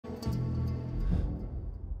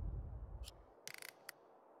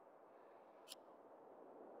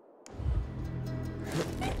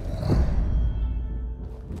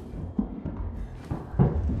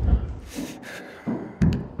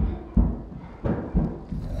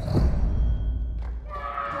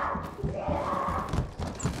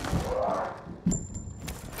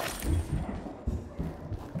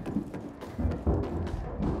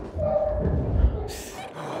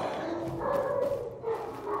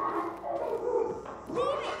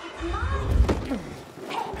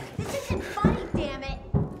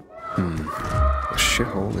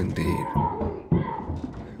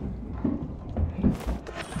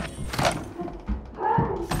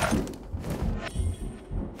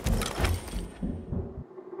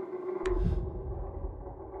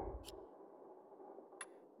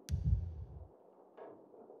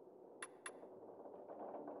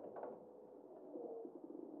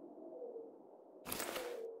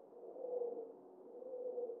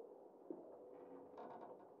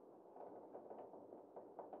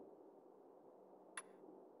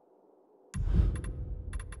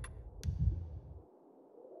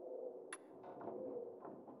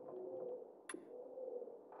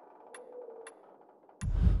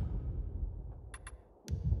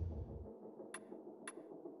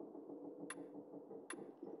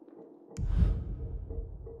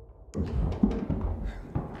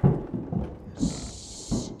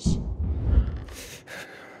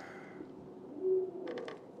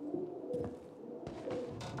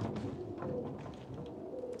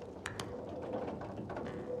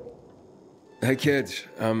Hey kids,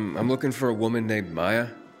 I'm looking for a woman named Maya.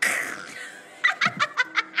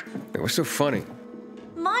 Hey, what's so funny?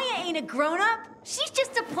 Maya ain't a grown-up. She's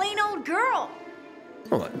just a plain old girl.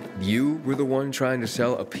 Hold on, you were the one trying to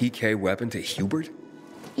sell a PK weapon to Hubert?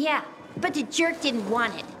 Yeah, but the jerk didn't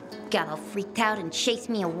want it. Got all freaked out and chased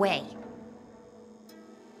me away.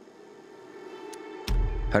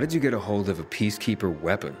 How did you get a hold of a Peacekeeper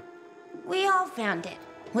weapon? We all found it.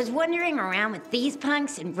 Was wandering around with these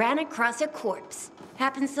punks and ran across a corpse.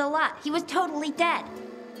 Happens a lot. He was totally dead.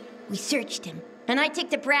 We searched him, and I took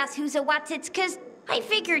the brass who's a Watsits, 'cause I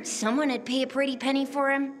figured someone would pay a pretty penny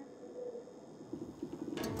for him.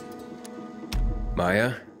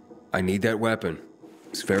 Maya, I need that weapon.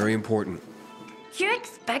 It's very important. You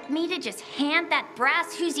expect me to just hand that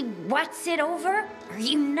brass who's Watsit over? Are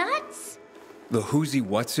you nuts? The Whoozy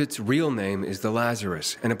Whatsit's real name is the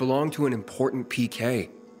Lazarus, and it belonged to an important PK.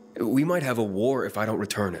 We might have a war if I don't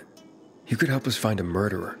return it. You could help us find a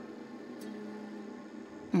murderer.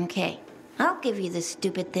 Okay, I'll give you this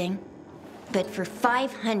stupid thing, but for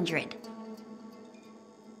 500.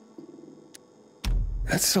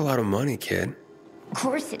 That's a lot of money, kid. Of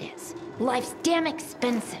course it is. Life's damn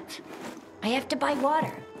expensive. I have to buy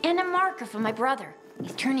water and a marker for my brother.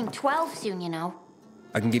 He's turning 12 soon, you know.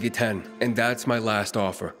 I can give you 10, and that's my last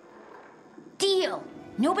offer. Deal!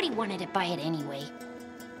 Nobody wanted to buy it anyway.